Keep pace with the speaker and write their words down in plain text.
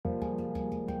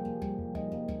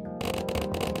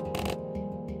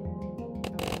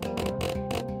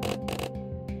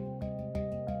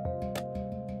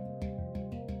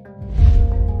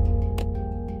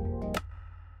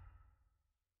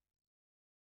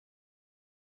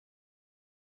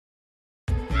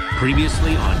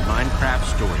Previously on Minecraft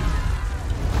Story.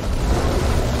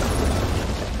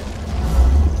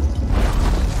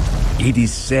 It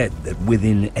is said that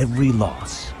within every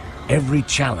loss, every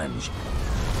challenge,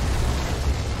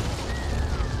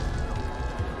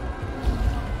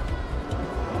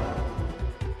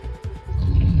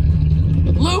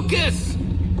 Lucas!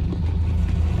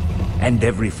 and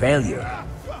every failure,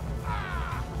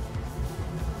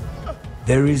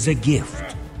 there is a gift.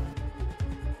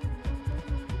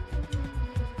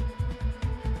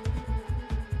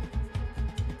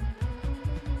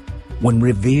 When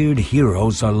revered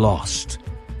heroes are lost,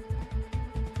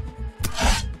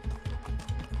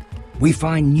 we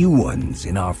find new ones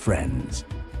in our friends.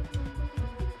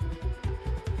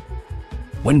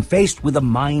 When faced with a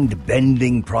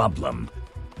mind-bending problem,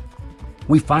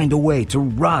 we find a way to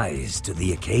rise to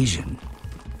the occasion.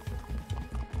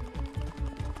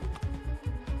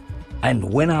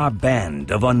 And when our band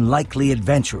of unlikely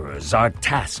adventurers are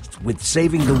tasked with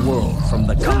saving the world from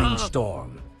the coming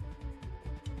storm,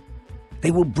 they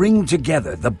will bring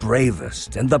together the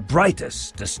bravest and the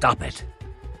brightest to stop it.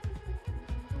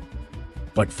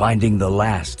 But finding the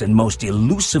last and most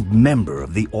elusive member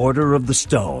of the Order of the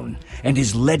Stone and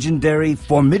his legendary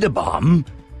Formidabomb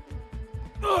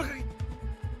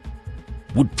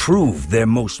would prove their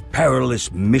most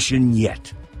perilous mission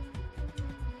yet.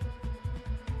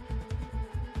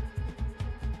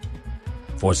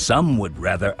 For some would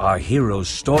rather our hero's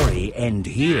story end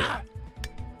here.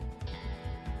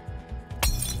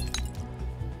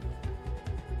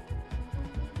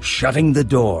 Shutting the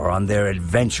door on their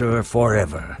adventure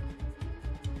forever.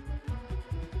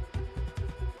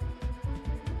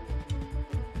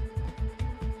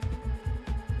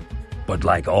 But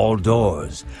like all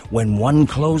doors, when one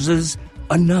closes,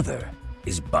 another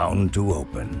is bound to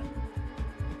open.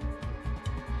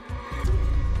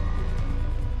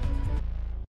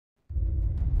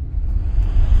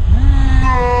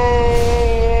 No!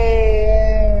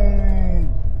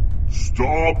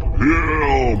 Stop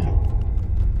him!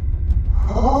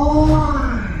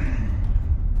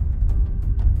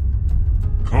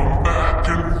 Come back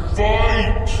and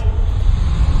fight!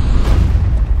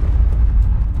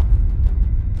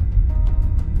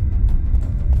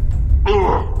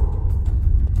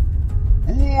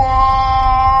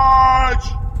 Watch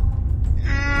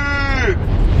it!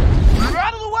 You're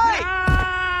out of the way!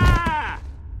 Ah!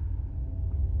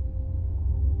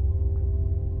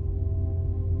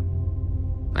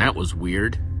 That was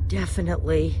weird.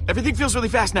 Definitely. Everything feels really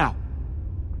fast now.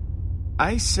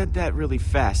 I said that really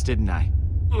fast, didn't I?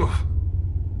 Ugh,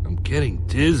 I'm getting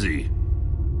dizzy.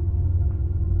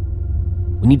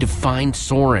 We need to find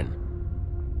Soren.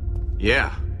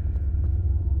 Yeah.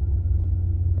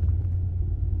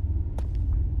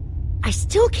 I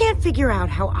still can't figure out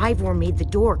how Ivor made the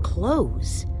door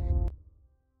close.